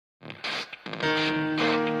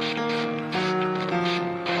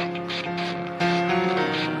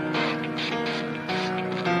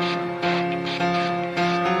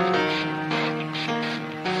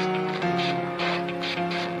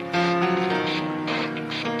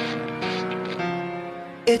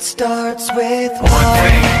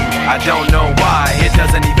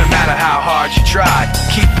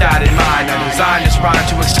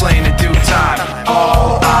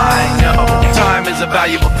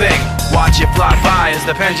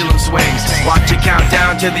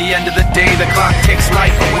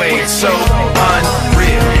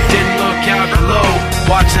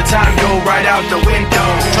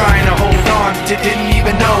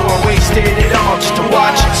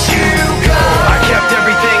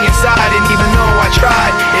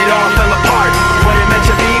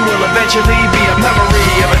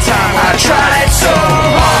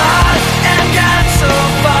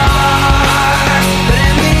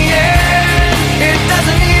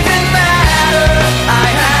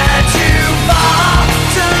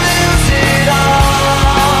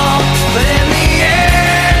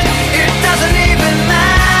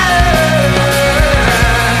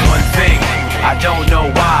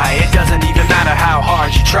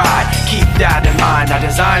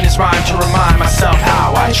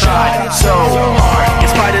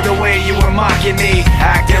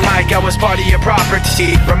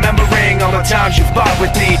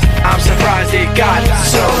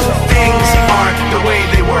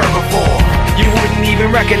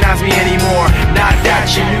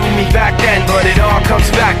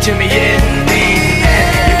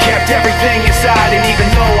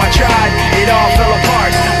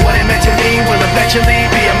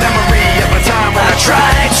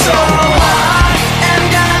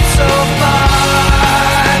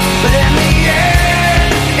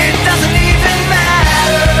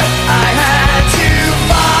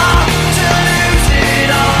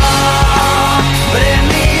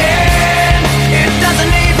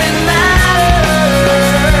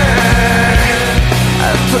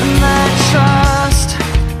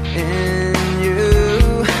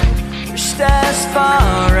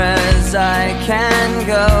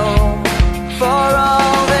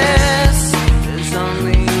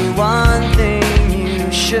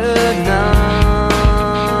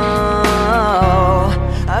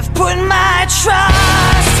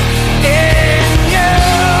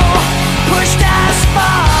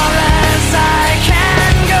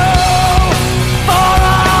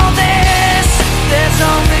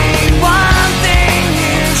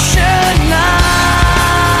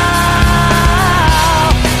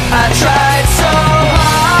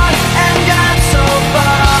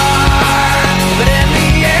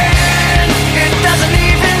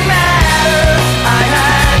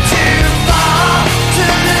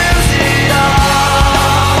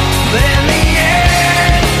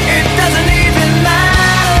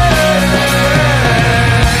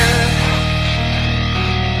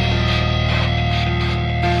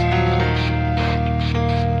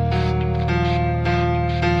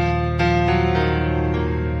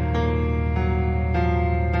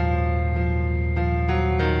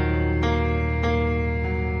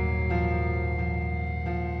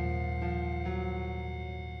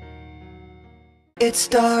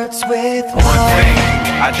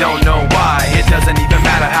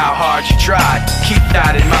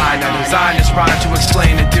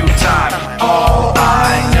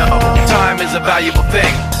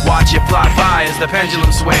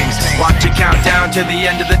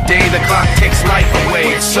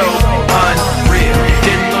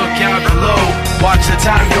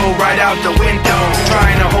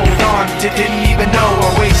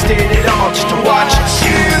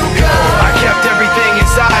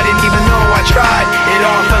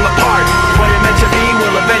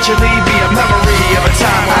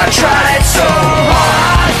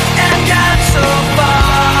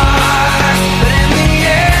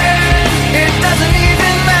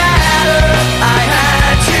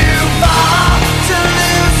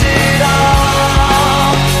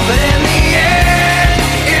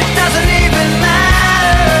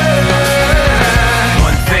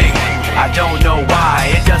One thing, I don't know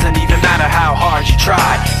why. It doesn't even matter how hard you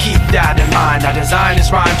try. Keep that in mind. I designed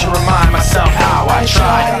this rhyme to remind myself how I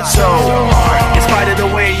tried so hard. In spite of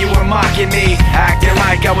the way you were mocking me, acting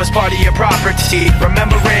like I was part of your property,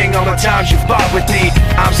 remembering all the times you fought with me,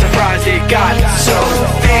 I'm surprised it got so.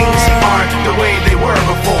 Things aren't the way they were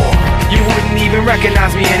before. You wouldn't even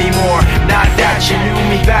recognize me anymore. Not that you knew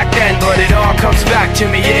me back then, but it all comes back to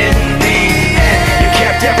me in the end. You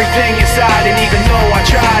kept everything inside, and even though I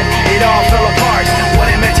tried, it all fell apart.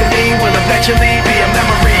 What it meant to me will eventually be a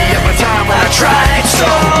memory of a time when I tried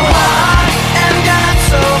so hard and got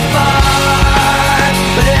so far,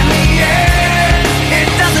 but in the end, it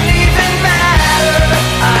doesn't even matter.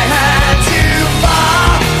 I had to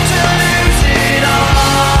fall to lose it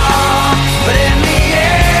all, but in the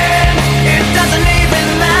end, it doesn't even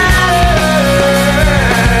matter.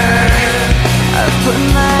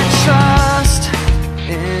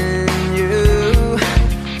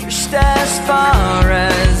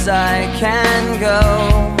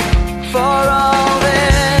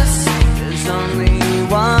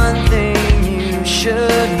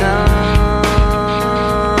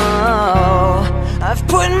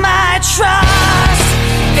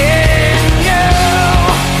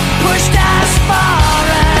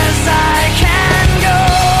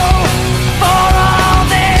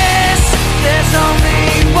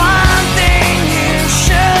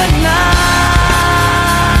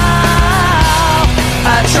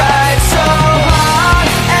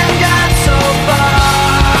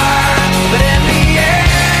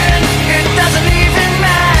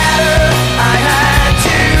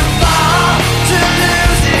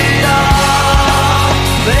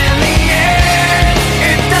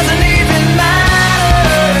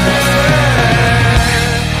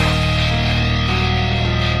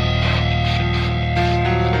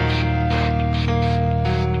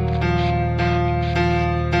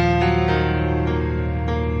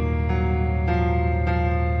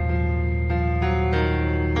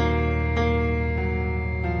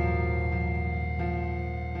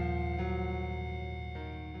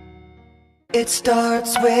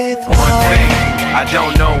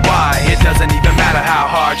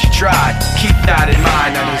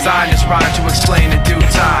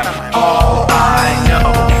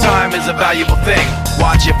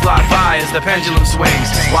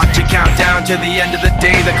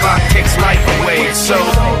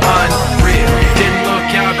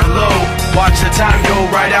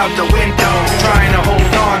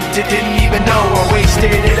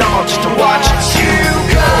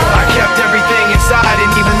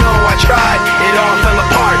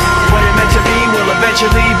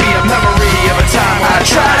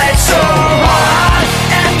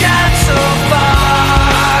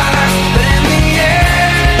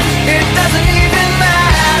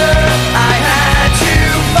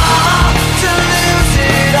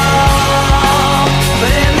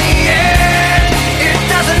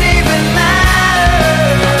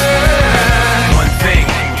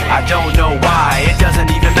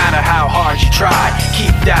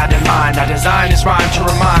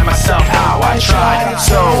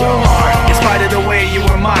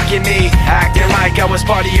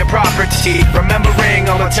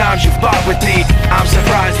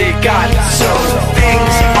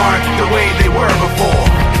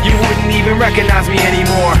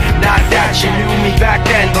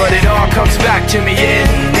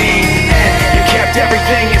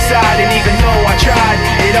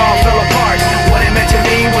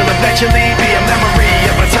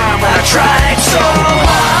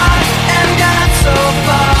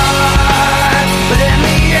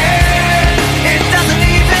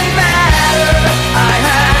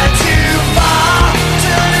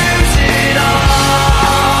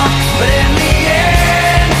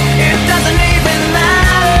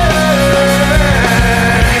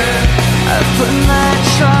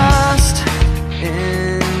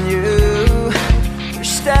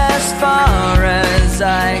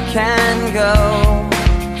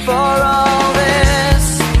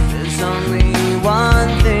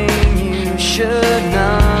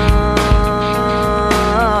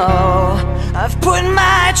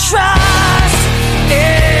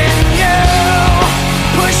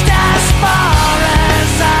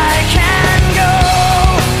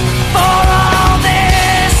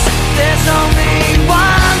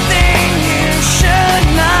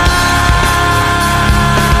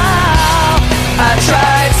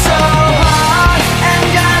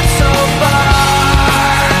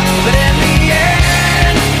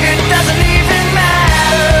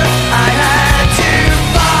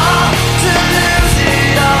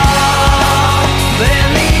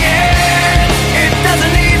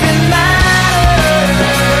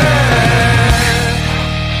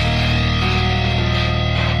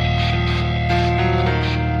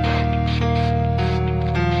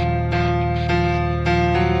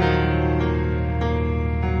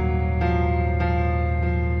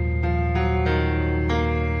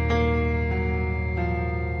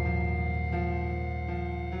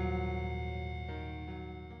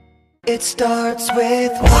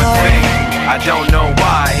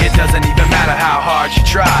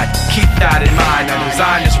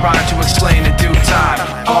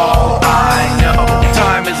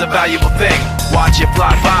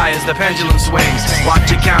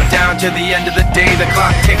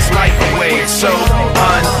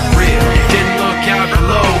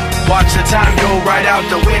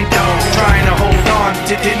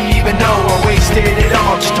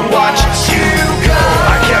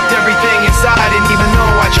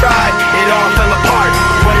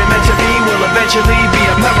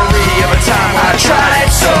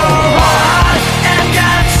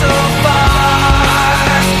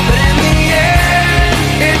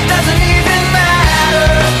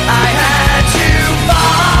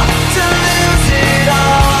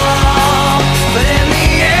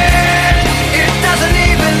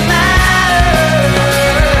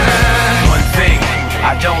 One thing,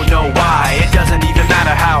 I don't know why. It doesn't even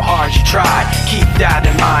matter how hard you try. Keep that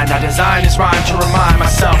in mind. I designed this rhyme to remind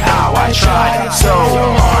myself how I tried so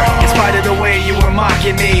hard. In spite of the way you were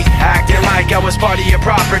mocking me, acting like I was part of your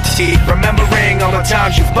property, remembering all the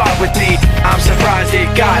times you fought with me, I'm surprised it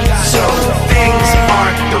got so. Things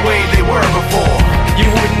aren't the way they were before. You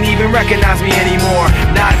wouldn't even recognize me anymore.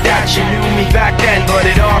 Not that you knew me back then, but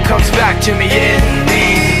it all comes back to me in the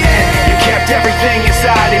end. You kept everything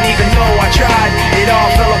inside, and even though I tried, it all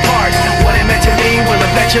fell apart. What it meant to me will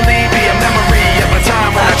eventually be a memory of a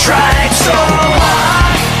time when I tried so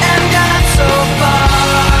hard and got so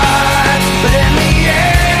far, but in the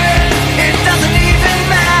end, it doesn't even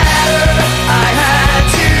matter. I had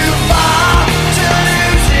to fall to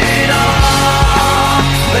lose it all,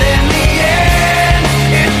 but in the end,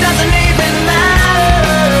 it doesn't even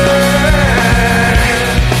matter.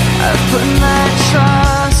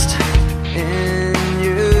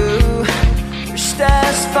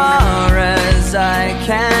 as I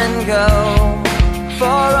can go. For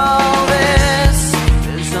all this,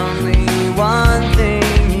 there's only one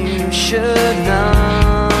thing you should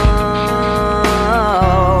know.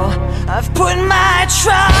 I've put my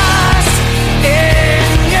trust in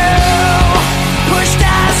you, pushed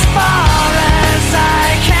as far as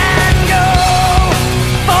I can go.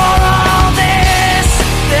 For all this,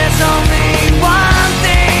 there's only one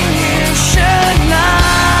thing you should know.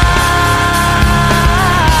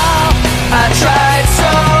 I tried so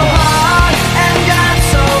hard and got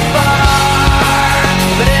so far,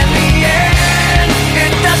 but in the end,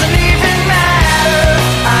 it doesn't even matter.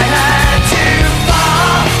 I had to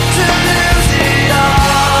fall to lose it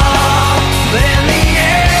all, but in the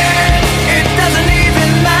end, it doesn't even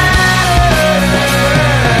matter.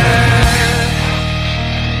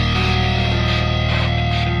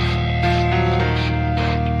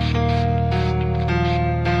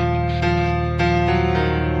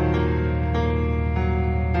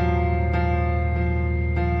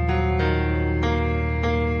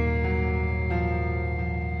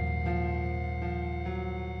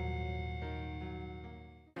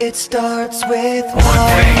 It starts with one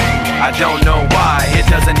thing, I don't know why. It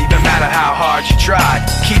doesn't even matter how hard you try.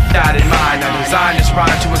 Keep that in mind, I designed this rhyme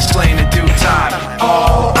to explain in due time.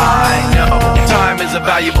 All I know, time is a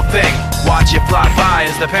valuable thing. Watch it fly by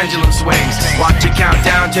as the pendulum swings. Watch it count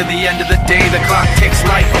down to the end of the day. The clock takes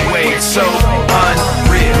life away, it's so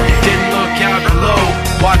unreal. Didn't look out below,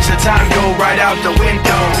 watch the time go right out the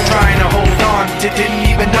window. Trying to hold on to didn't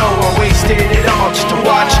even know, or wasted it all just to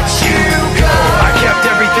watch you go. I kept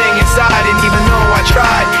everything inside, and even though I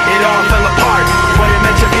tried, it all fell apart. What it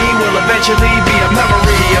meant to be will eventually be a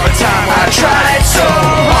memory of a time when I tried so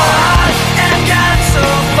hard And got so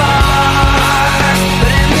far,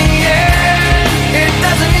 but in the end, it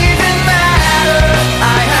doesn't even matter.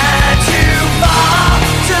 I had to fall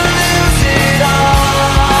to lose it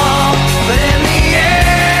all, but in the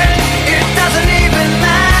end, it doesn't even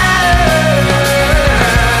matter.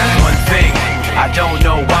 One thing, I don't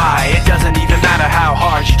know why. It doesn't even matter how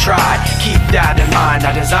hard you try. Keep that in mind,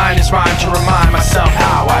 I designed this rhyme to remind myself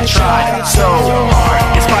how I tried so hard.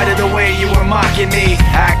 In spite of the way you were mocking me,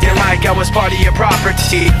 acting like I was part of your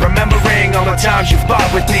property, remembering all the times you fought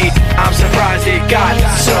with me, I'm surprised it got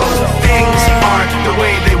so. Things aren't the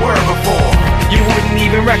way they were before. You wouldn't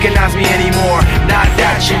even recognize me anymore. Not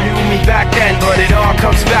that you knew me back then, but it all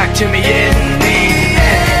comes back to me in the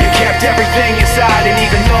end. You kept everything inside, and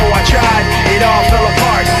even though I tried, it all fell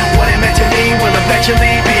apart. What it meant to me will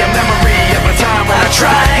eventually be a memory of a time when I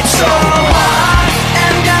tried so hard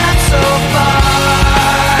and got so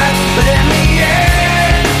far, but in the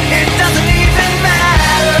end, it doesn't even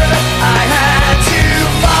matter. I had to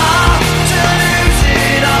fall to lose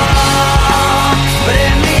it all, but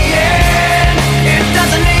in the end, it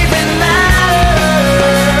doesn't even matter.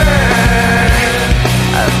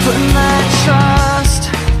 I put my trust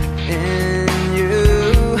in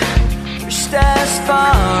you, pushed as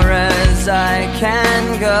far as I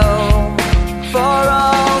can go. For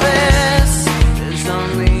all this, there's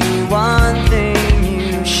only one thing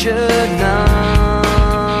you should know.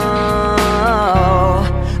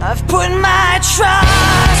 I've put my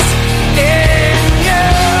trust in you,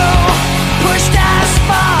 pushed as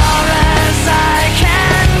far as I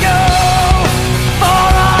can go. For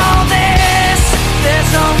all this,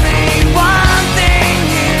 there's only one thing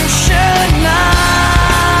you should know.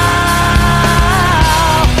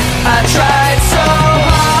 I tried so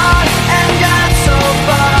hard and got so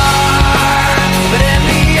far, but in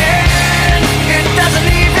the end, it doesn't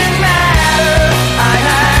even matter. I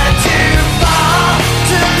had to fall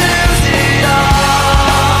to lose it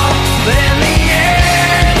all, but in the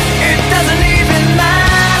end, it doesn't even matter.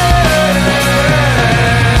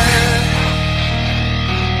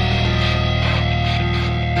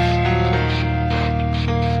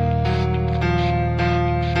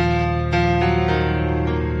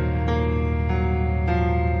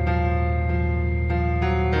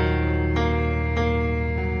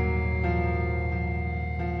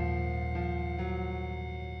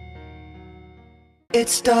 It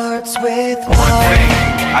starts with one thing,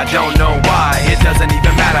 I don't know why. It doesn't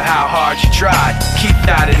even matter how hard you try. Keep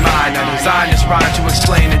that in mind, I designed this rhyme to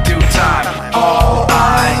explain in due time. All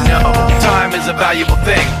I know, time is a valuable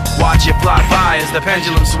thing. Watch it fly by as the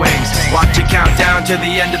pendulum swings. Watch it count down to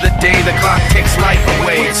the end of the day. The clock takes life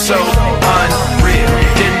away, it's so unreal.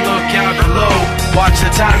 Didn't look out below, watch the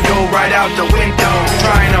time go right out the window.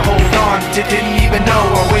 Trying to hold on to didn't even know,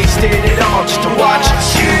 or wasted it all just to watch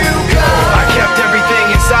you go. I kept everything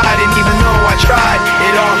inside, and even though I tried,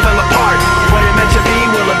 it all fell apart. What it meant to be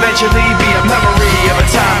will eventually be a memory of a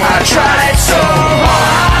time I tried so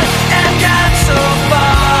hard and got so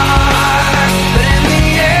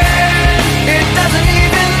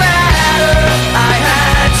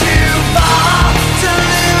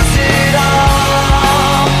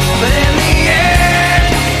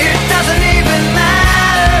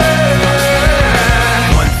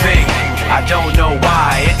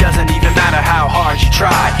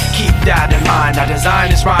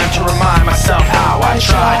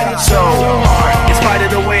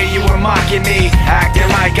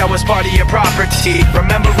was part of your property.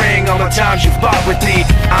 Remembering all the times you fought with me,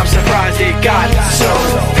 I'm surprised it got so.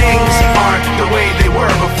 Things aren't the way they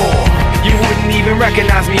were before. You wouldn't even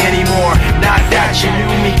recognize me anymore. Not that you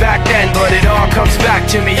knew me back then, but it all comes back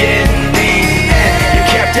to me in the end. You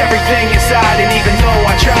kept everything inside, and even though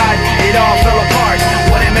I tried, it all fell apart.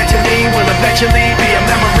 What it meant to me will eventually be a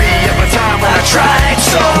memory of a time when I tried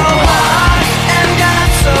so hard and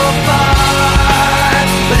got so far,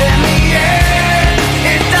 but in the end,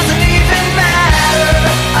 it doesn't even matter.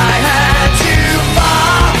 I had to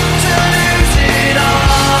fall to lose it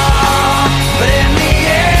all, but in the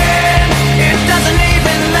end, it doesn't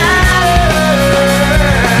even matter.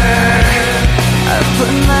 I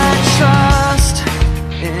put my trust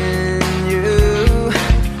in you,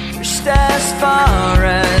 pushed as far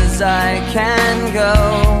as I can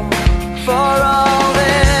go. For all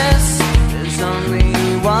this, there's only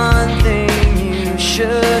one thing you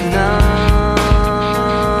should know.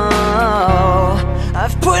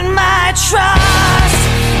 I've put my trust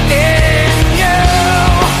in you,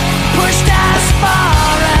 pushed as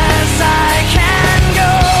far as I can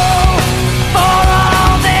go. For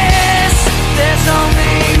all this, there's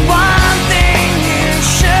only one thing you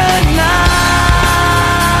should know.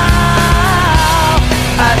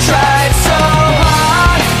 I tried so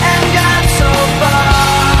hard and got so far,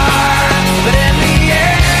 but in the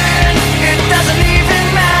end, it doesn't even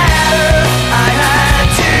matter. I had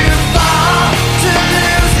to fall to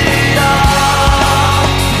lose it all,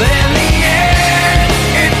 but in the end,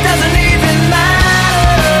 it doesn't even matter.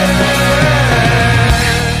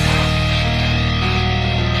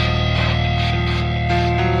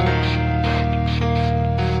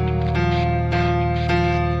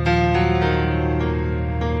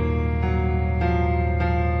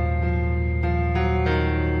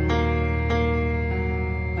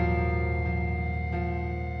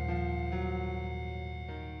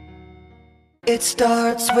 It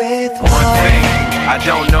starts with One thing, I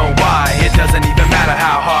don't know why. It doesn't even matter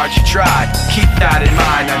how hard you try. Keep that in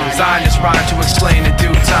mind. I designed this rhyme to explain in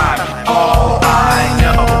due time. All I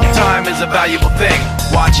know, time is a valuable thing.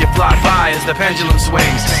 Watch it fly by as the pendulum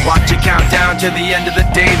swings. Watch it count down to the end of the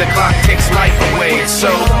day. The clock takes life away. It's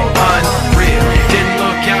so unreal. Didn't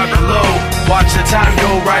look out below. Watch the time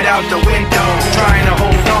go right out the window. Trying to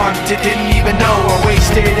hold on to didn't even know I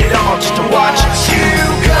wasted it all just to watch you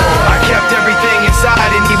go. I kept everything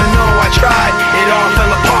inside, and even though I tried, it all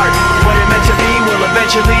fell apart. What it meant to me will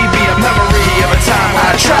eventually be a memory of a time when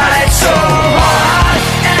I tried so hard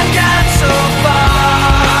and got so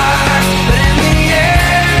far, but in the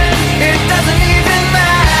end, it doesn't even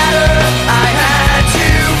matter. I had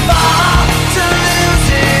to fall to lose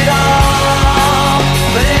it all,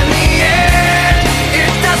 but in the end,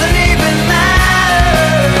 it doesn't even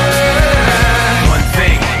matter. One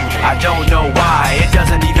thing, I don't know why. It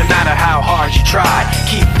doesn't even matter how hard you try.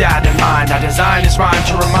 Keep that in mind. I designed this rhyme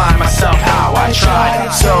to remind myself how I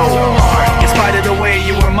tried so hard. In spite of the way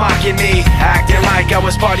you were mocking me, acting like I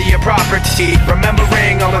was part of your property.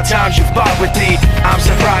 Remembering all the times you fought with me, I'm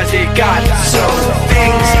surprised it got so.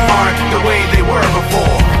 Things aren't the way they were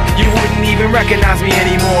before. You wouldn't even recognize me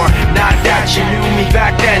anymore. Not that you knew me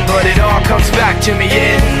back then, but it all comes back to me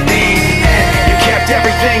in the end. You kept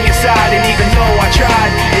everything inside, and even though I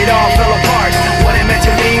tried, it all fell apart. What it meant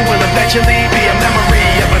to me will eventually be a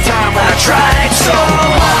memory of a time when I tried so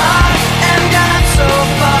hard and got so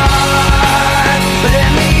far, but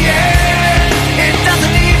in the end, it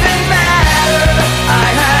doesn't even matter. I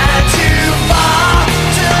had to fall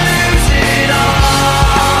to lose it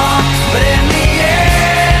all, but in the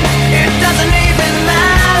end, it doesn't even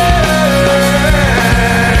matter.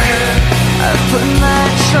 I put my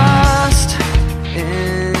trust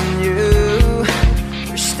in you,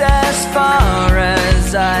 pushed as far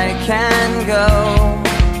as I can go.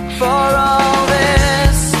 For all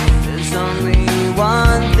this, there's only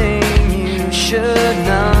one thing you should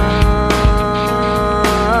know.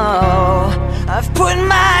 I've put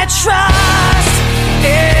my trust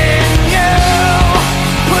in you,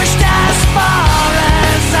 pushed as far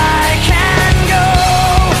as I can go.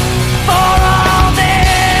 For all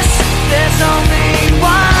this, there's only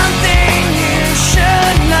one thing you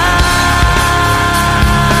should know.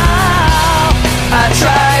 I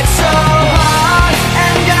tried so hard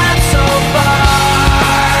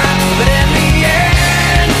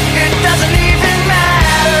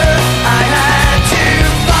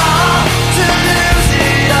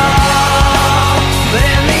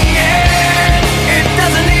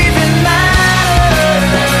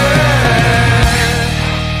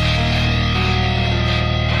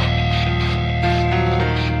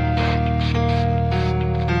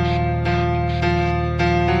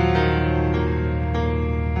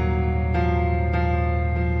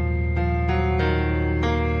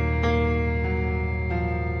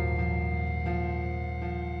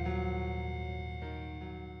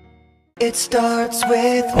It starts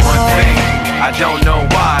with one thing. I don't know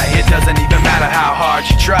why. It doesn't even matter how hard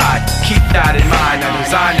you try. Keep that in mind. I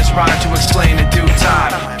designed this rhyme to explain in due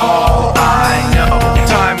time. All I know,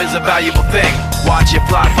 time is a valuable thing. Watch it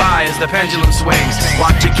fly by as the pendulum swings.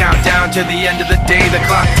 Watch it count down to the end of the day. The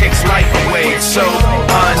clock takes life away. It's so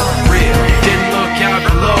unreal. Didn't look out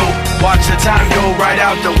below. Watch the time go right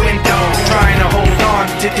out the window. Trying to hold on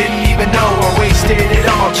to didn't even know or wasted it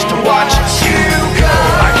all just to watch you go.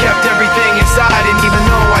 I kept everything inside, and even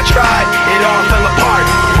though I tried, it all fell apart.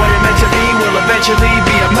 What it meant to be will eventually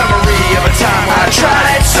be a memory of a time when I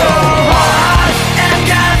tried so hard and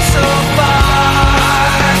got so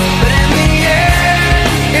far, but in the end,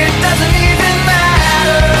 it doesn't even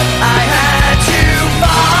matter. I had to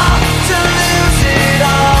fall to lose it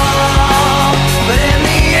all, but in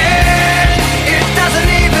the end, it doesn't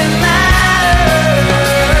even matter.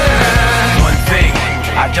 One thing,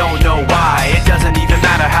 I don't know why. It doesn't even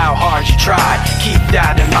matter how hard you try. Keep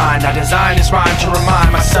that in mind. I designed this rhyme to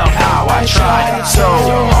remind myself how I tried so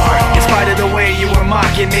hard. In spite of the way you were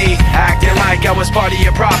mocking me, acting like I was part of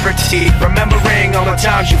your property, remembering all the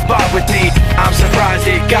times you fought with me, I'm surprised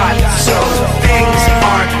it got so. Things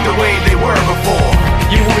aren't the way they were before.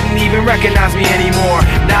 You wouldn't even recognize me anymore.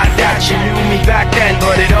 Not that you knew me back then,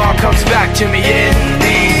 but it all comes back to me in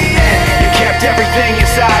the end. You kept everything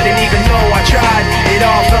inside, and even though I tried, it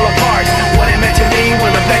all fell apart. What it meant to me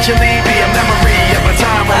will eventually be a memory of a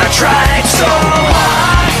time when I tried so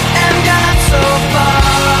hard and got so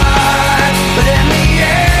far, but in the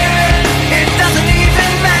end, it doesn't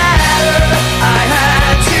even matter. I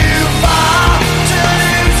had to fall to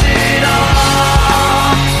lose it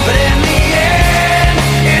all, but in the end,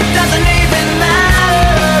 it doesn't even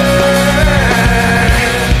matter.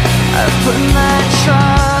 I put my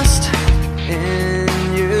trust in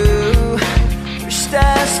you, pushed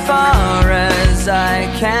as far as I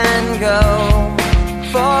can go.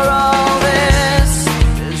 For all this,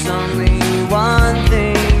 there's only one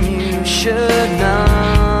thing you should know.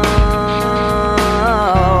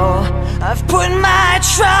 I've put my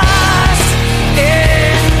trust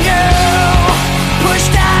in you,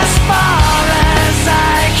 pushed as far as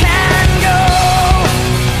I can go.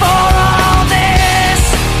 For all this,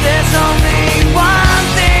 there's only one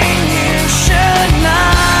thing you should know.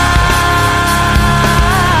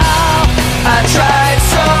 I tried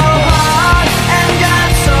so hard and got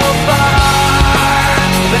so far,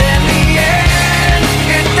 but in the end,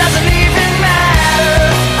 it doesn't even matter.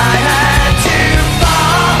 I had to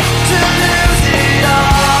fall to lose it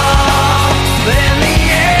all, but in the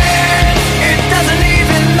end, it doesn't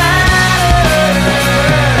even matter.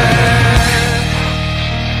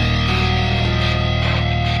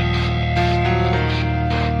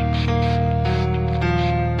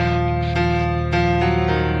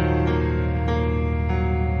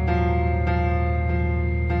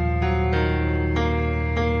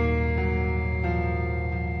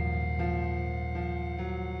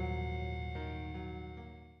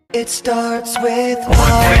 It starts with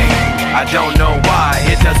one thing. I don't know why.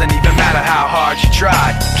 It doesn't even matter how hard you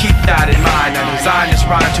try. Keep that in mind. I designed this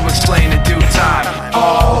rhyme to explain in due time.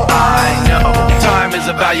 All I know, time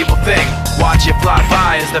is a valuable thing. Watch it fly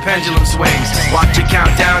by as the pendulum swings. Watch it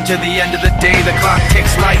count down to the end of the day. The clock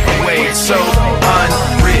takes life away. It's so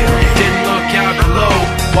unreal. Didn't look out below.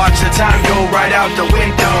 Watch the time go right out the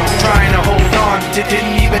window. Trying to hold on to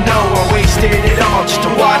didn't even know or wasted it all just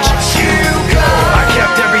to watch you go. I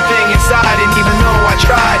kept everything inside, and even though I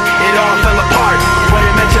tried, it all fell apart. What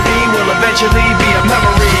it meant to be will eventually be a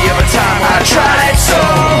memory of a time when I tried so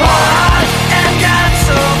hard and got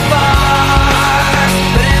so far,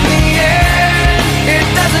 but in the end, it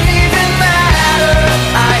doesn't even matter.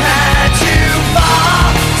 I had to fall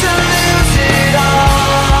to lose it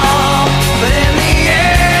all, but in the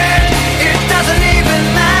end, it doesn't even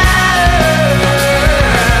matter.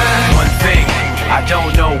 One thing, I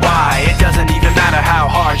don't know why. It doesn't even matter how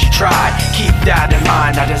hard you try. Keep that in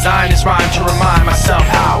mind. I designed this rhyme to remind myself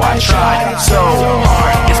how I tried so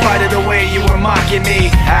hard. In spite of the way you were mocking me,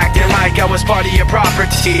 acting like I was part of your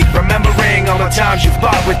property, remembering all the times you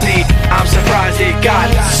fought with me, I'm surprised it got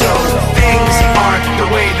so. Things aren't the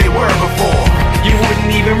way they were before. You wouldn't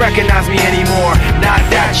even recognize me anymore. Not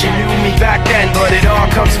that you knew me back then, but it all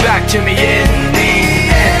comes back to me in the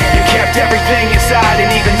end. You kept everything inside, and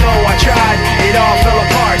even though I tried, it all fell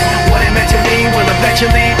apart. What it meant to me will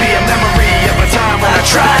eventually be a memory of a time when I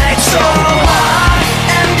tried so hard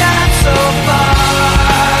and got so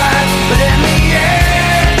far, but in the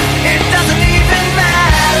end, it doesn't even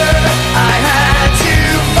matter. I had to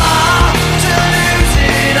fall to lose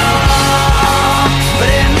it all, but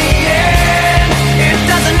in the end, it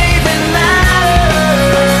doesn't even matter.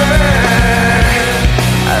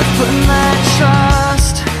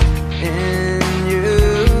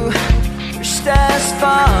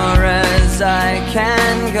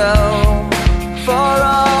 can go. For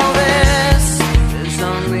all this, there's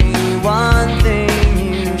only one thing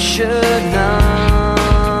you should know.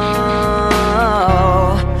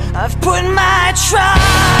 I've put my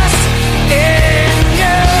trust in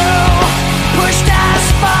you, pushed as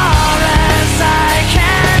far as I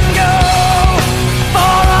can go.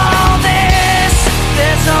 For all this,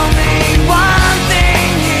 there's only one thing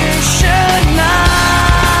you should know.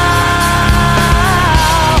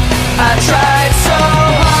 I tried so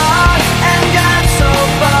hard and got so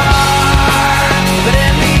far, but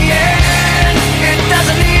in the end, it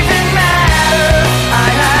doesn't even matter. I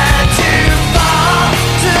had to fall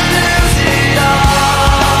to lose it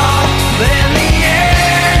all, but in the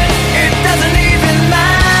end, it doesn't even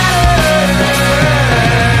matter.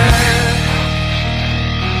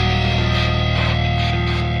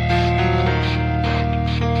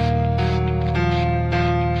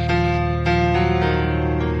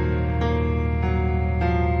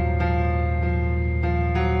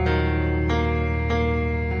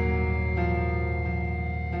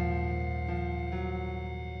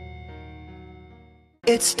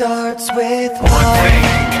 It starts with One thing,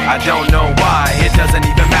 I don't know why. It doesn't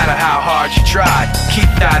even matter how hard you try. Keep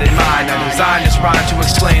that in mind. I designed this rhyme to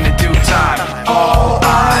explain in due time. All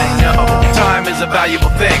I know, time is a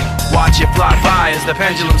valuable thing. Watch it fly by as the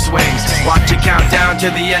pendulum swings. Watch it count down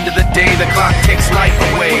to the end of the day. The clock takes life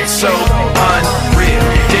away. It's so unreal.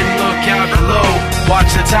 Didn't look out below.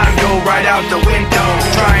 Watch the time go right out the window.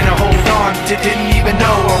 Trying to hold on to didn't even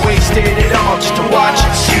know I wasted it all just to watch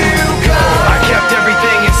you go. I kept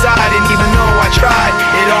everything inside, and even though I tried,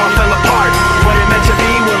 it all fell apart. What it meant to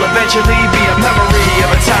be will eventually be a memory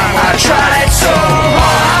of a time when I tried so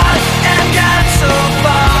hard and got so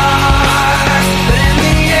far, but in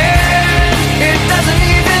the end, it doesn't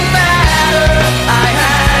even matter. I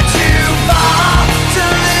had to fall to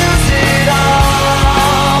lose it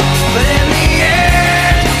all, but in the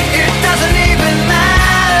end, it doesn't even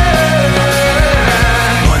matter.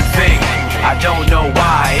 One thing, I don't know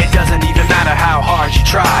why. It doesn't even matter how hard you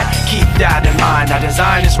try. Keep that in mind. I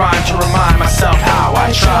designed this rhyme to remind myself how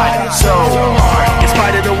I tried so hard. In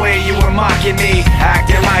spite of the way you were mocking me,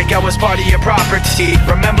 acting like I was part of your property,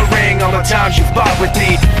 remembering all the times you fought with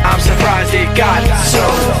me, I'm surprised it got so.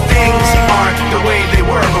 Things aren't the way they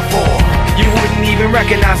were before. You wouldn't even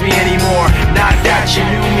recognize me anymore. Not that you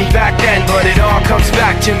knew me back then, but it all comes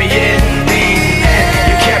back to me in the end.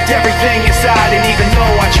 You kept everything inside, and even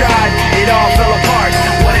though I tried, it all fell apart.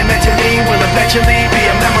 What it meant to me will eventually be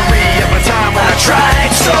a memory of a time when I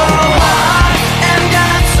tried so hard and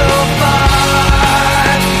got so far,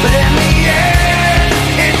 but in the end,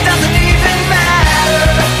 it doesn't even matter.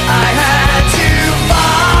 I had to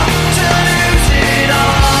fall to lose it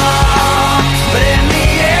all, but in the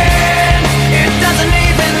end, it doesn't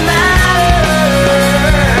even matter.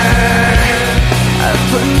 I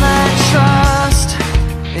put my trust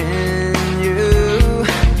in you,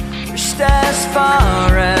 pushed as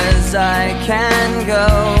far as I can go.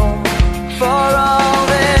 For all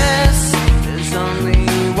this, there's only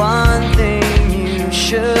one thing you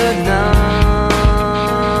should know.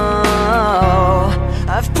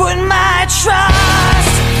 I've put my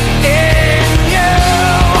trust in you,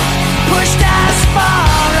 pushed as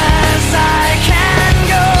far as I can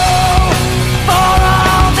go. For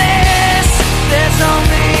all this, there's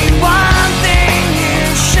only one thing you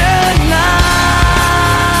should know.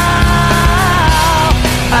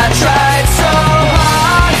 I tried so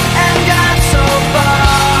hard and got so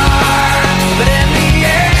far, but in the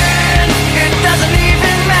end, it doesn't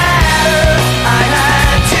even matter. I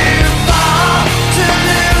had to fall to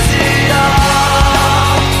lose it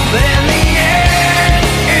all, but in the end,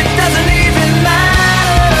 it doesn't even matter.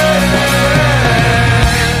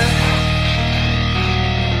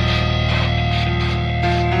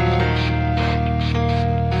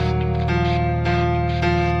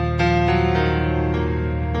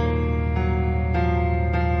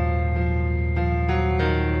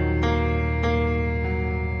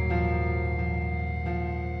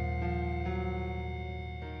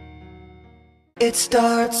 It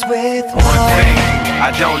starts with One thing, I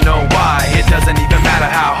don't know why. It doesn't even matter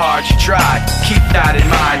how hard you try. Keep that in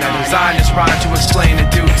mind. I designed this rhyme to explain in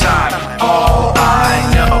due time. All I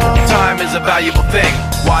know, time is a valuable thing.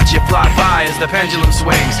 Watch it fly by as the pendulum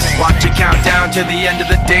swings. Watch it count down to the end of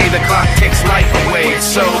the day. The clock takes life away. It's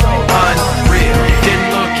so unreal. Didn't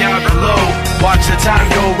look out below. Watch the time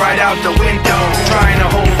go right out the window. Trying to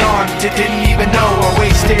hold on to didn't even know I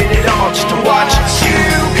wasted it all just to watch you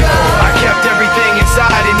go. I kept everything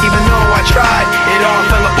inside, and even though I tried, it all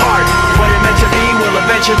fell apart. What it meant to be will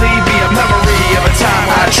eventually be a memory of a time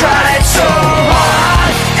when I tried so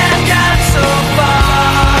hard and got so far.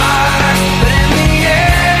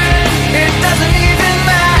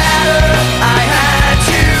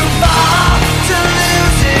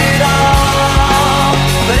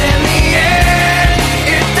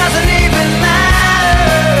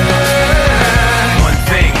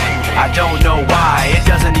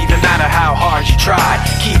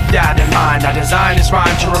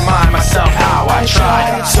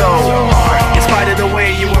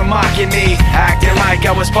 mocking me, acting like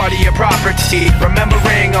I was part of your property.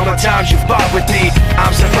 Remembering all the times you fought with me,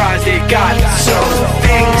 I'm surprised it got so.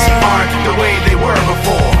 Things aren't the way they were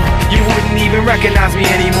before. You wouldn't even recognize me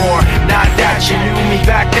anymore. Not that you knew me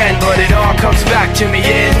back then, but it all comes back to me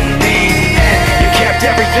in the end. You kept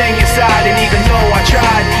everything inside, and even though I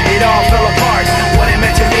tried, it all fell apart. What it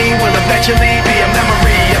meant to me will eventually be a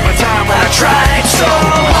memory of a time when I tried so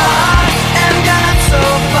hard and got so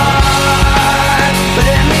far, but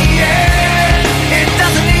in the end, it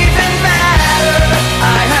doesn't even matter.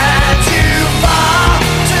 I had to fall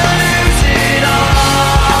to lose it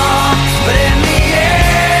all, but in the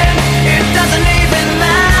end, it doesn't even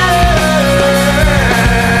matter.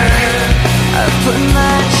 I put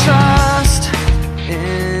my trust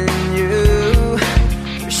in you,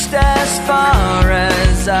 pushed as far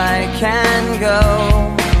as I can go.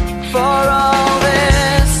 For all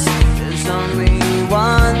this, there's only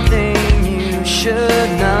one thing you should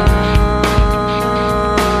know.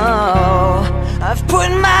 I've put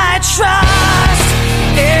my trust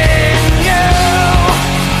in you,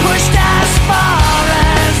 pushed as far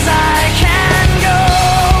as I can go.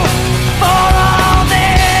 For all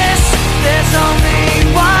this, there's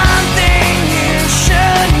only one thing you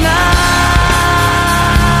should know.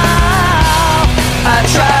 I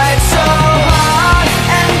tried so hard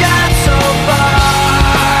and got so far,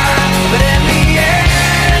 but in the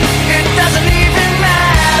end, it doesn't even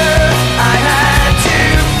matter. I had to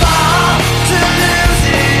fall to lose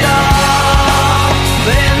it all,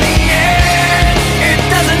 but in the end, it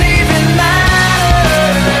doesn't even matter.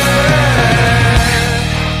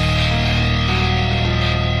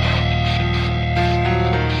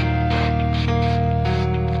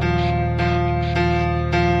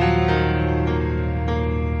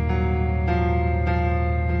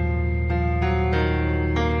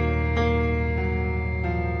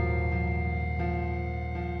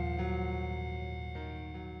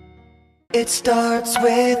 It starts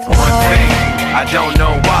with one thing, I don't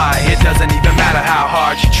know why. It doesn't even matter how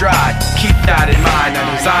hard you try. Keep that in mind. I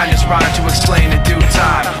designed this rhyme to explain in due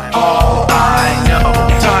time. All I know,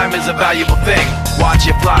 time is a valuable thing. Watch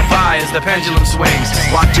it fly by as the pendulum swings.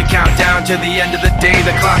 Watch it count down to the end of the day.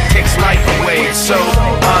 The clock takes life away. It's so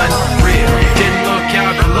unreal. Didn't look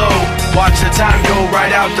out below. Watch the time go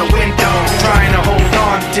right out the window. Trying to hold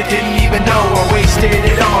on to didn't even know I wasted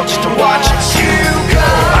it all just to watch you go.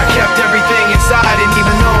 I kept everything inside, and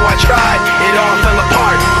even though I tried, it all fell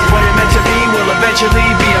apart. What it meant to me will eventually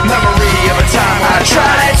be a memory of a time when I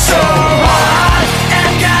tried so hard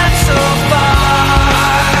and got so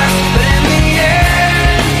far, but in the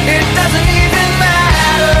end, it doesn't even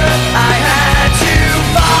matter. I had to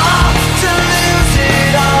fall to lose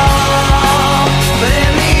it all, but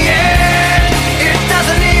in the end, it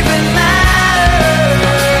doesn't even matter.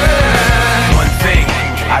 One thing,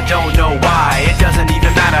 I don't know why. It doesn't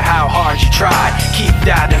even matter how hard you try. Keep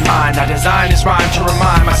that in mind. I designed this rhyme to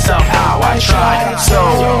remind myself how I tried so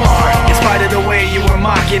hard. In spite of the way you were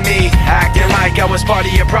mocking me, acting like I was part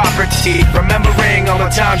of your property. Remembering all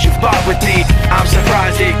the times you fought with me, I'm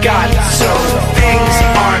surprised it got so. Things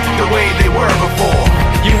aren't the way they were before.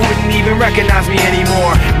 You wouldn't even recognize me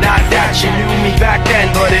anymore. Not that you knew me back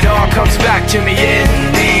then, but it all comes back to me in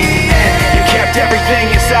the end. You kept everything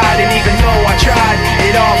inside, and even though I tried,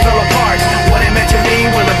 it all fell apart. What it meant to me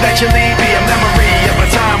will eventually be a memory of a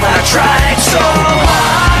time when I tried so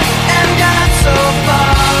hard and got so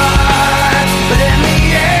far, but in the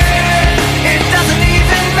end, it doesn't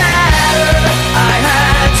even matter. I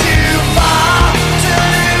had to fall to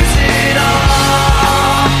lose it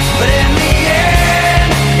all, but in the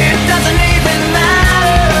end, it doesn't even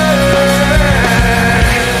matter.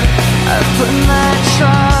 I put my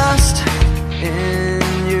trust in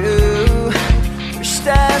you, pushed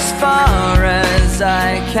as far as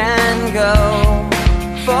I can go.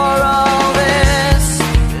 For all this,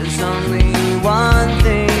 there's only one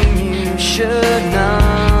thing you should know.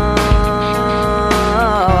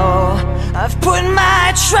 I've put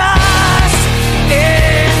my trust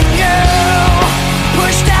in you,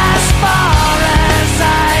 pushed as far as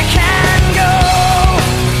I can go.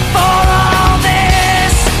 For all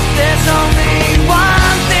this, there's only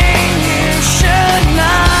one thing you should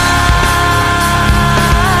know.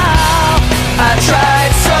 I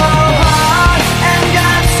tried so hard and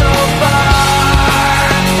got so far,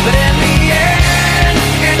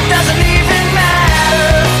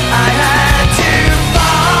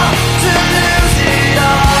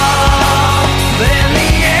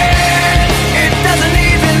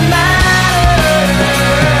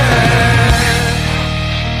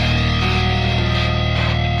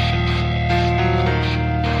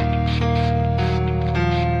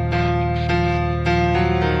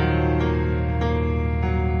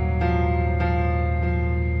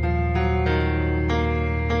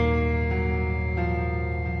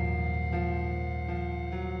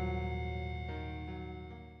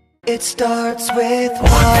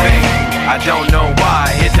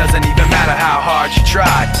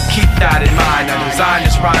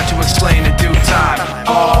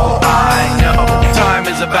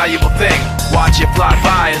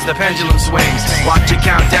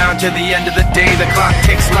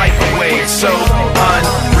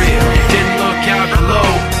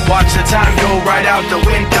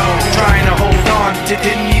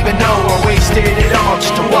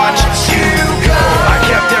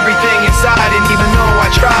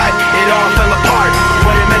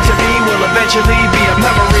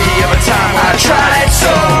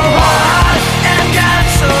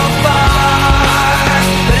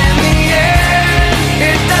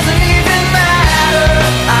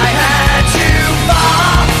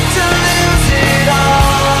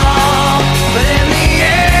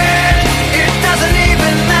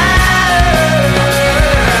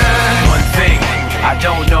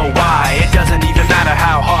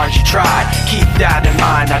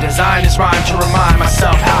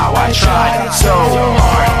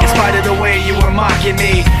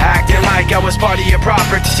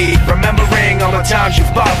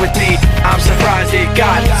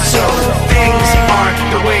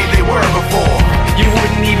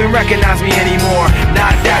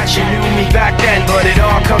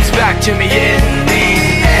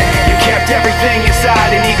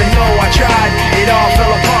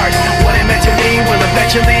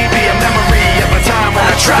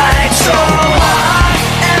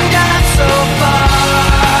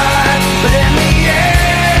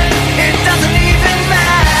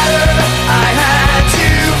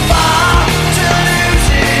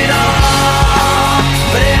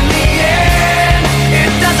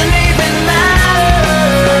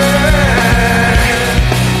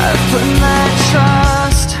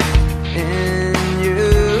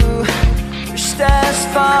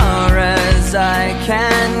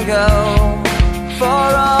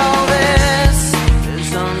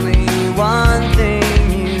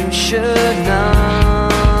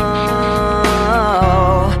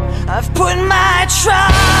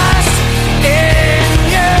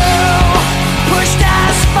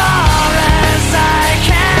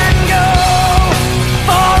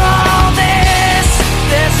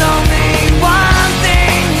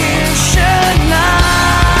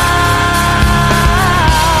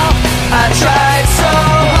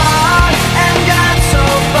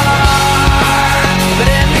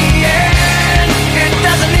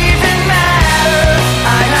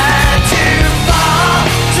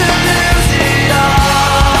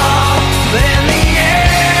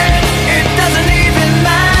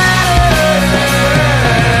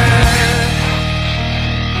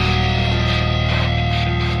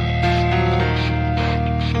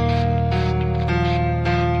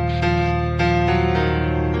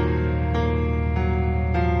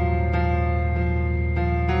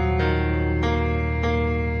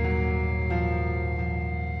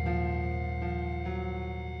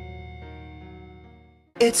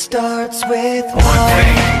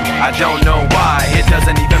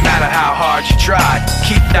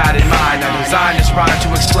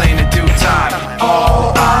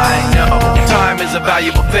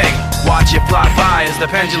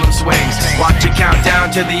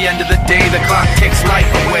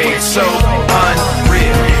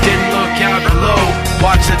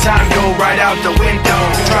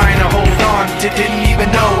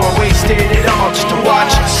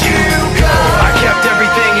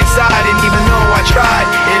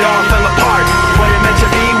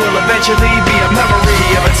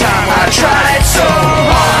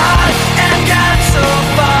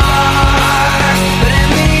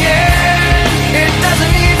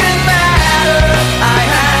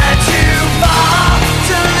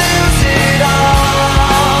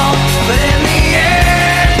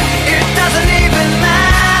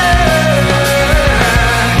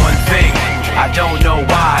 One thing, I don't know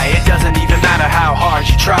why. It doesn't even matter how hard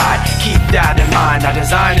you try. Keep that in mind. I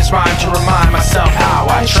designed this rhyme to remind myself how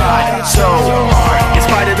I tried so hard. In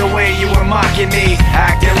spite of the way you were mocking me,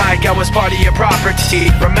 acting like I was part of your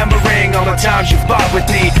property, remembering all the times you fought with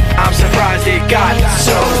me, I'm surprised it got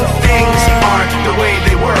so. Things aren't the way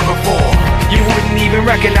they were before. You wouldn't even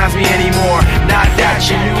recognize me anymore. Not that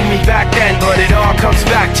you knew me back then, but it all comes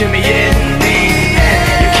back to me in the end.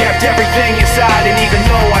 You kept everything inside, and even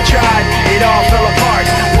though I tried, it all fell apart.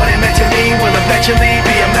 What it meant to me will eventually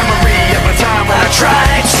be a memory of a time when I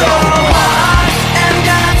tried so hard and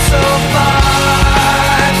got so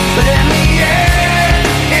far, but in the end,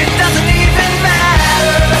 it doesn't even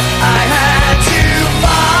matter. I had to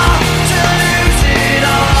fall to lose it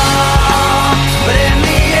all, but in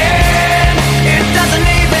the end, it doesn't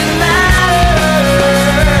even matter.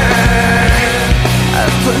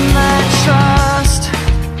 trust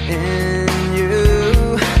in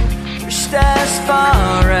you, pushed as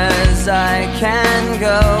far as I can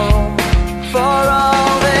go. For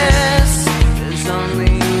all this, there's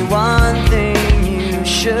only one thing you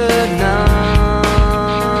should know.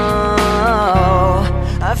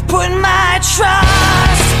 I've put my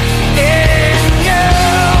trust in you,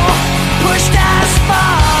 pushed as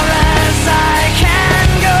far as I can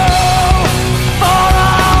go. For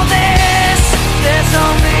all this, there's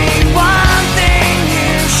only one thing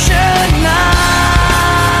you should know.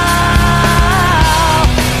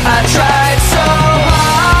 I tried so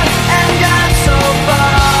hard and got so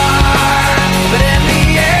far, but in the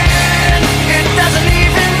end, it doesn't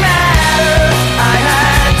even matter. I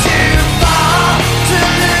had to fall to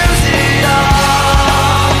lose it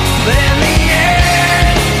all, but in the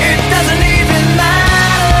end, it doesn't even matter.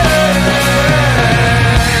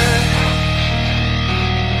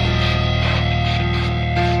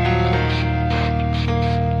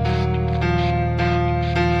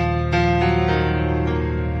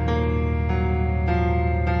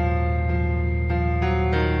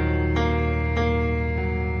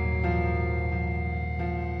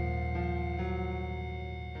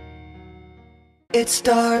 It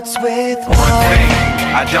starts with One thing,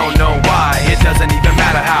 I don't know why. It doesn't even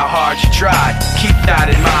matter how hard you try. Keep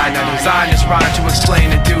that in mind. I designed this rhyme to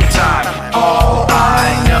explain in due time. All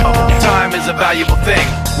I know, time is a valuable thing.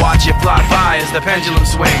 Watch it fly by as the pendulum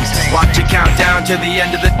swings. Watch it count down to the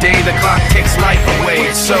end of the day. The clock takes life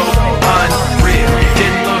away. It's so unreal.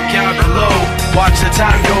 Didn't look out below. Watch the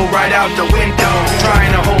time go right out the window.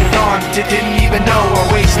 Trying to hold on to didn't even know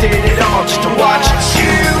I wasted it all just to watch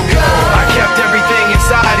you go. I kept everything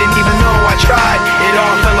inside, and even though I tried, it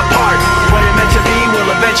all fell apart. What it meant to be will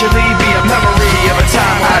eventually be a memory of a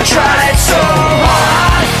time when I tried so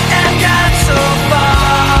hard and got so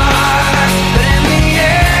far, but in the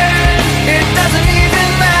end, it doesn't even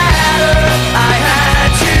matter. I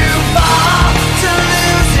had to fall to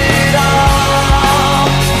lose it all,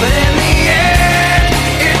 but in the end,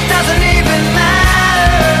 it doesn't even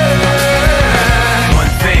matter.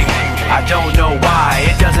 One thing, I don't know why.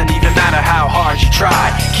 It doesn't even matter how hard you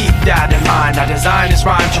try. Keep that in mind. I designed this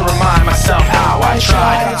rhyme to remind myself how I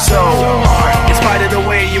tried so hard. In spite of the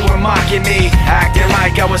way you were mocking me, acting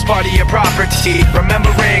like I was part of your property,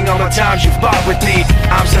 remembering all the times you fought with me,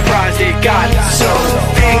 I'm surprised it got so.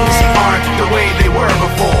 Things aren't the way they were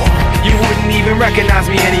before. You wouldn't even recognize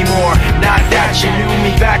me anymore. Not that you knew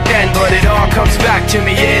me back then, but it all comes back to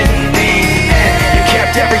me in the end. You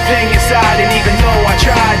kept everything inside, and even though I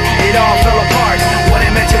tried, it all fell apart. What it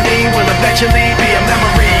meant to me will eventually be a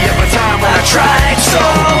memory of a time when I tried so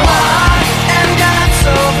hard and got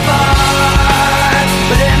so far,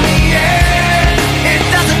 but in the end, it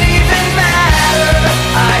doesn't even matter.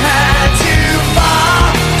 I had to fall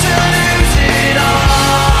to lose it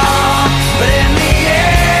all, but in the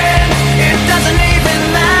end, it doesn't even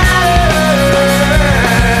matter.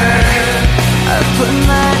 I put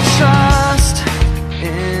my trust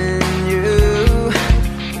in you,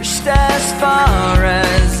 pushed as far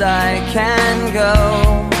as I can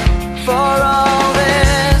go. For all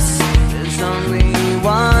this, there's only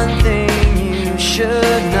one thing you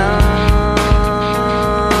should know.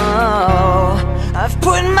 I've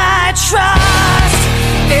put my trust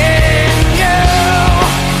in you,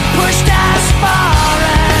 pushed as far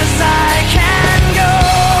as I can go.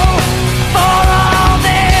 For all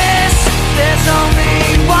this, there's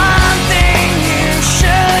only one thing you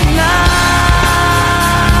should know.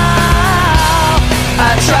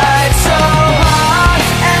 I tried so hard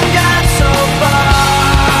and got so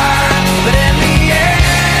far, but in the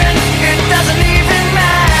end, it doesn't even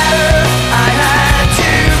matter. I had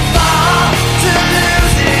to fall to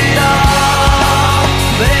lose it all,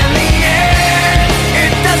 but in the end,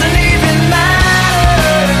 it doesn't even matter.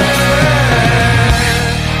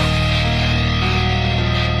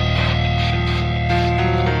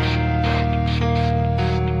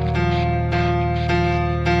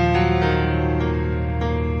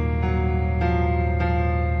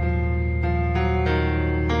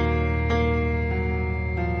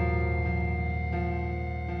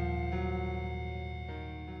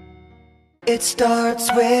 It starts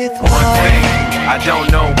with One thing, I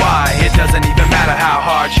don't know why. It doesn't even matter how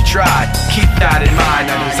hard you try. Keep that in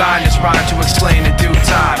mind. I designed this rhyme to explain in due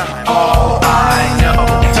time. All I know,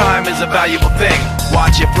 time is a valuable thing.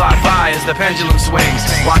 Watch it fly by as the pendulum swings.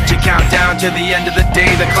 Watch it count down to the end of the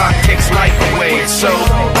day. The clock takes life away. It's so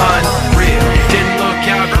unreal. Didn't look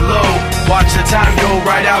out below. Watch the time go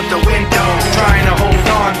right out the window. Trying to hold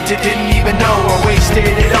on to didn't even know I wasted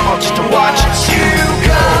it all just to watch you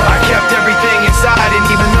go. I kept everything inside, and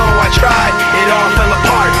even though I tried, it all fell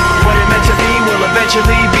apart. What it meant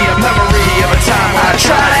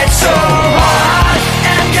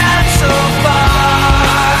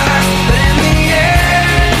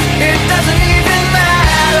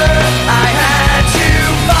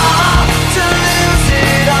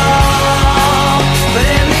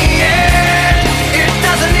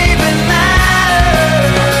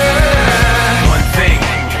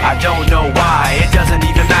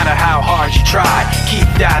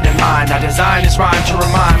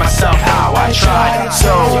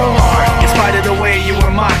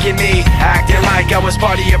was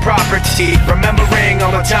part of your property. Remembering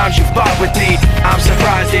all the times you fought with me, I'm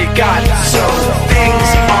surprised it got so. Things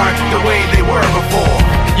aren't the way they were before.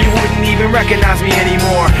 You wouldn't even recognize me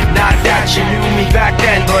anymore. Not that you knew me back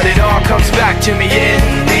then, but it all comes back to me in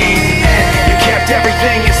the end. You kept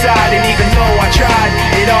everything inside, and even though I tried,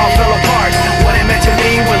 it all fell apart. What it meant to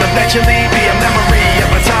me will eventually be a memory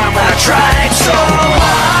of a time when I tried so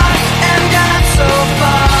hard and got so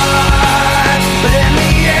far, but in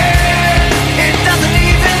the end, it doesn't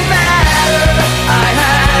even matter. I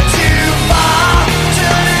had to fall to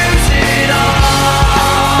lose it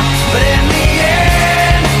all, but in the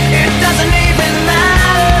end, it doesn't even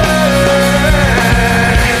matter.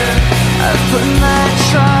 I put my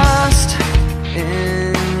trust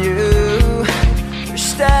in you,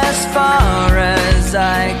 pushed as far as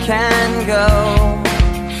I can go.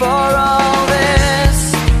 For all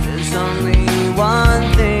this, there's only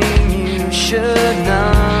one thing you should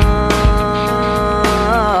know.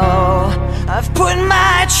 I've put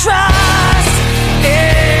my trust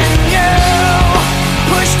in you,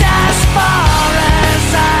 pushed as far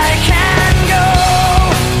as I can go.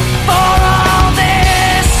 For all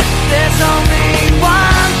this, there's only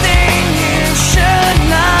one thing you should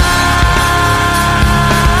know.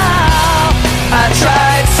 I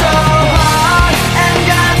tried so hard and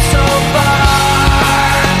got so far,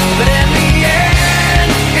 but in the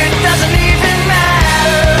end, it doesn't even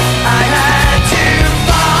matter. I had to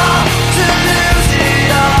fall to lose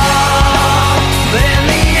it all, but in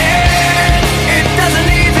the end, it doesn't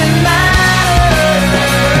even matter.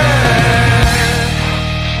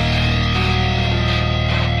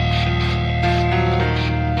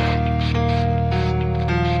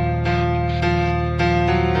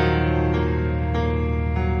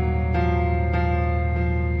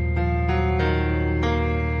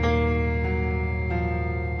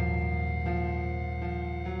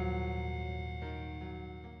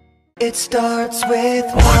 It starts with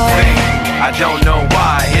one thing, I don't know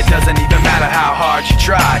why. It doesn't even matter how hard you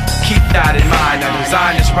try. Keep that in mind. I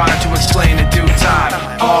designed this rhyme to explain in due time.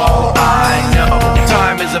 All I know,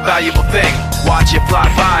 time is a valuable thing. Watch it fly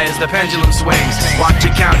by as the pendulum swings. Watch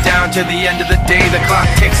it count down to the end of the day. The clock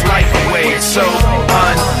takes life away. It's so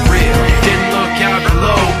unreal. Didn't look out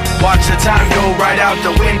below. Watch the time go right out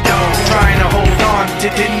the window. Trying to hold on,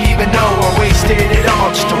 didn't even know or wasted it all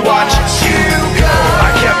just to watch you go.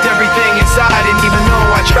 I kept everything inside, and even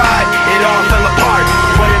though I tried, it all fell apart.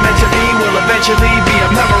 What it meant to me will eventually be a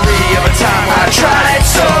memory of a time when I tried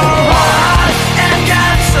so hard and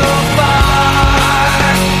got so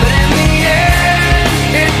far, but in the end,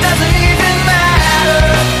 it doesn't even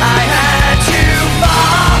matter. I had to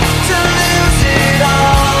fall to lose it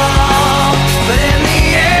all, but in the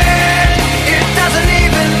end, it doesn't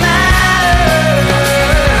even matter.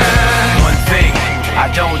 One thing, I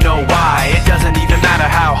don't know why. It doesn't even matter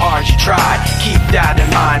how hard you try. Keep that in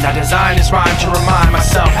mind. I designed this rhyme to remind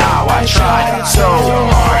myself how I tried so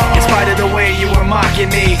hard. In spite of the way you were mocking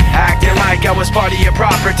me, acting like I was part of your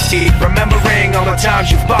property. Remembering all the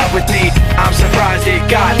times you fought with me, I'm surprised it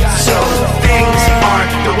got so. Things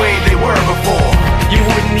aren't the way they were before. You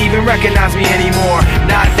wouldn't even recognize me anymore.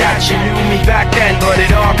 Not that you knew me back then, but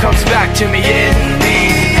it all comes back to me in the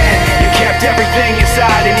end. You kept everything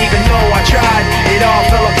inside, and even though I tried, it all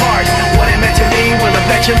fell apart. What it meant to me will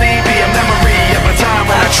eventually be a memory of a time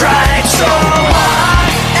when I tried so hard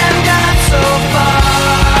and got so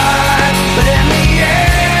far, but in the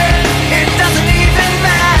end, it doesn't even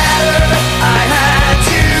matter. I had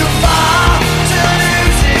to fall to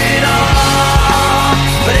lose it all,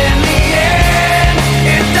 but in the end,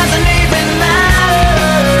 it doesn't even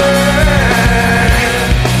matter.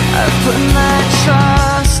 I put my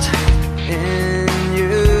trust in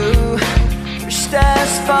you, pushed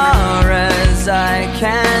as far as I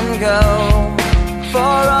can go. For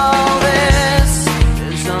all this,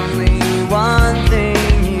 there's only one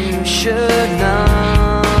thing you should know.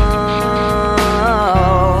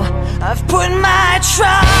 I've put my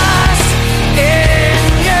trust in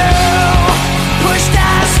you, pushed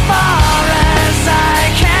as far as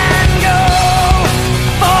I can go.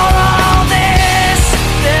 For all this,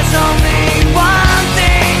 there's only one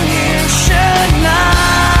thing you should know.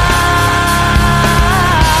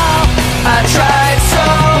 I tried so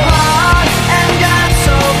hard and got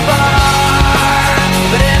so far,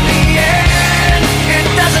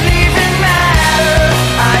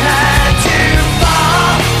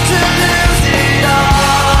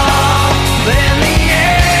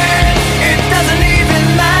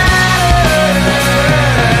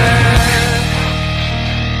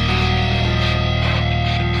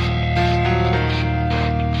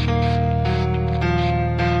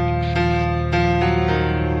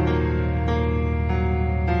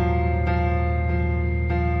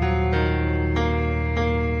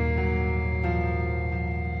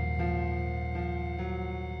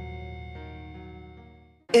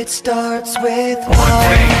 It starts with one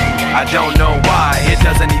thing. I don't know why. It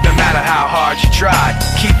doesn't even matter how hard you try.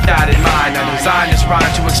 Keep that in mind. I designed this rhyme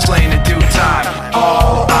to explain in due time.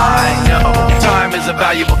 All I know, time is a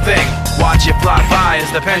valuable thing. Watch it fly by as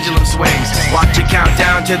the pendulum swings. Watch it count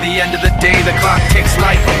down to the end of the day. The clock takes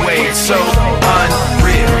life away. It's so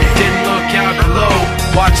unreal. Didn't look out below.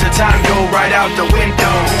 Watch the time go right out the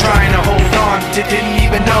window. Trying to hold on to didn't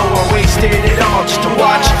even know I wasted it all just to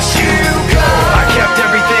watch you go. I kept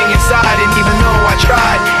everything inside, and even though I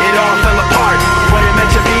tried, it all fell apart. What it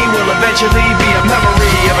meant to be will eventually be a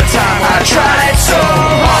memory of a time I tried so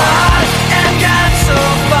hard and got so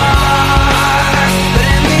far, but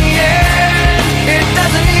in the end, it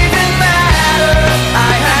doesn't even matter.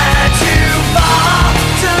 I had to fall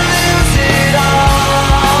to lose it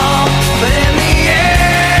all, but in the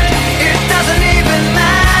end, it doesn't even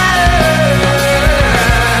matter.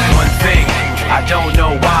 One thing, I don't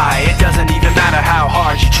know why. It doesn't even matter how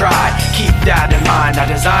hard you try. Keep that in mind. I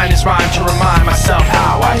designed this rhyme to remind myself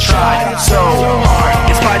how I tried so hard.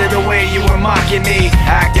 In spite of the way you were mocking me,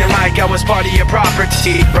 acting like I was part of your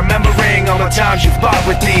property, remembering all the times you fought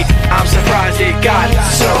with me, I'm surprised it got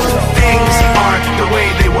so. Things aren't the way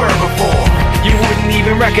they were before. You wouldn't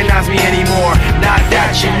even recognize me anymore. Not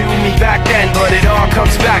that you knew me back then, but it all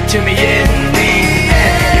comes back to me in the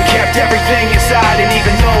end. You kept everything inside, and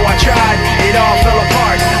even though I tried, it all fell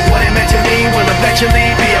apart. What it meant to me will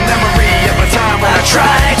eventually be a memory of a time when I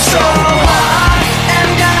tried so hard and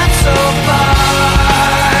got so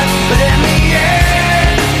far, but in the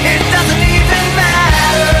end, it doesn't even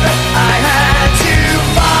matter. I had to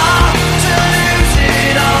fall to lose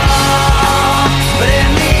it all, but in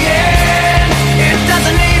the end, it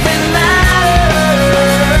doesn't even matter.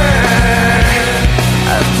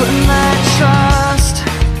 I've put my trust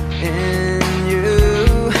in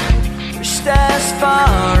you, pushed as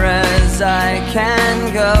far as I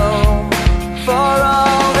can go. For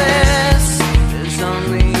all this, there's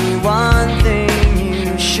only one thing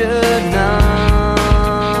you should know.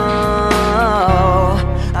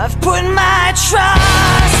 I've put my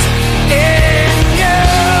trust in you,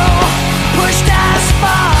 pushed as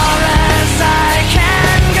far as I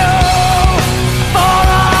can go. For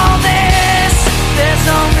all this, there's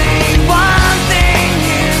only one thing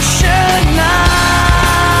you should know.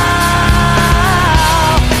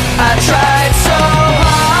 I tried so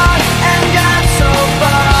hard and got so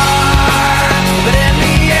far, but in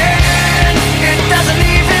the end, it doesn't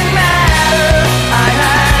even matter. I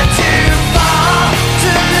had to fall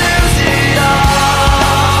to lose it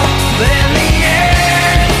all, but in the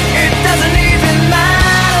end, it doesn't even matter.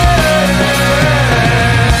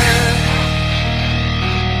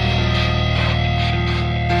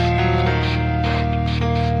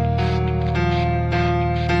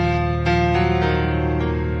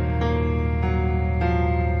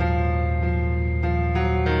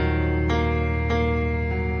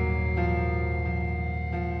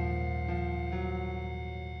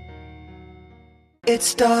 It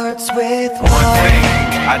starts with one thing.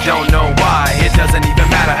 I don't know why. It doesn't even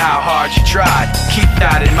matter how hard you try. Keep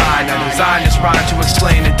that in mind. I designed this rhyme to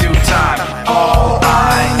explain in due time. All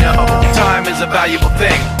I know, time is a valuable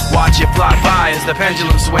thing. Watch it fly by as the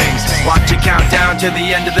pendulum swings. Watch it count down to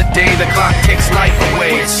the end of the day. The clock takes life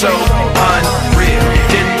away. It's so unreal.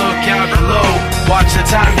 Didn't look out below. Watch the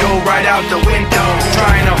time go right out the window.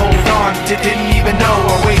 Trying to hold on to didn't even know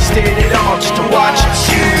I wasted it all just to watch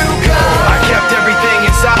you go. I kept everything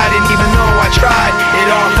inside, and even though I tried, it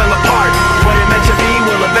all fell apart. What it meant to be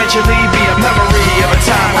will eventually be a memory of a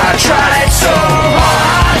time I tried so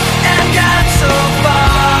hard and got so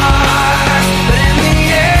far, but in the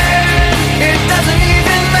end, it doesn't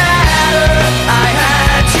even matter. I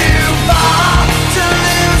had to fall to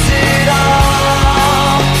lose it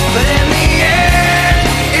all, but in the end,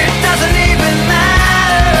 it doesn't even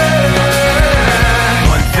matter.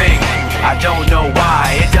 One thing, I don't know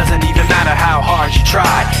why. It doesn't even matter how hard you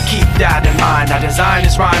try. Keep that in mind. I designed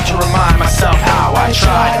this rhyme to remind myself how I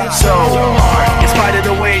tried so hard. In spite of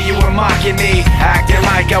the way you were mocking me, acting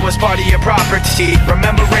like I was part of your property,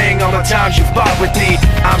 remembering all the times you fought with me,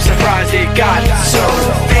 I'm surprised it got so.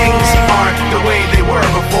 Things aren't the way they were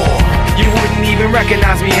before. You wouldn't even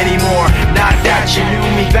recognize me anymore. Not that you knew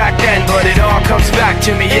me back then, but it all comes back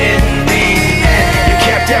to me in the end. You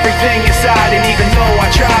kept everything inside.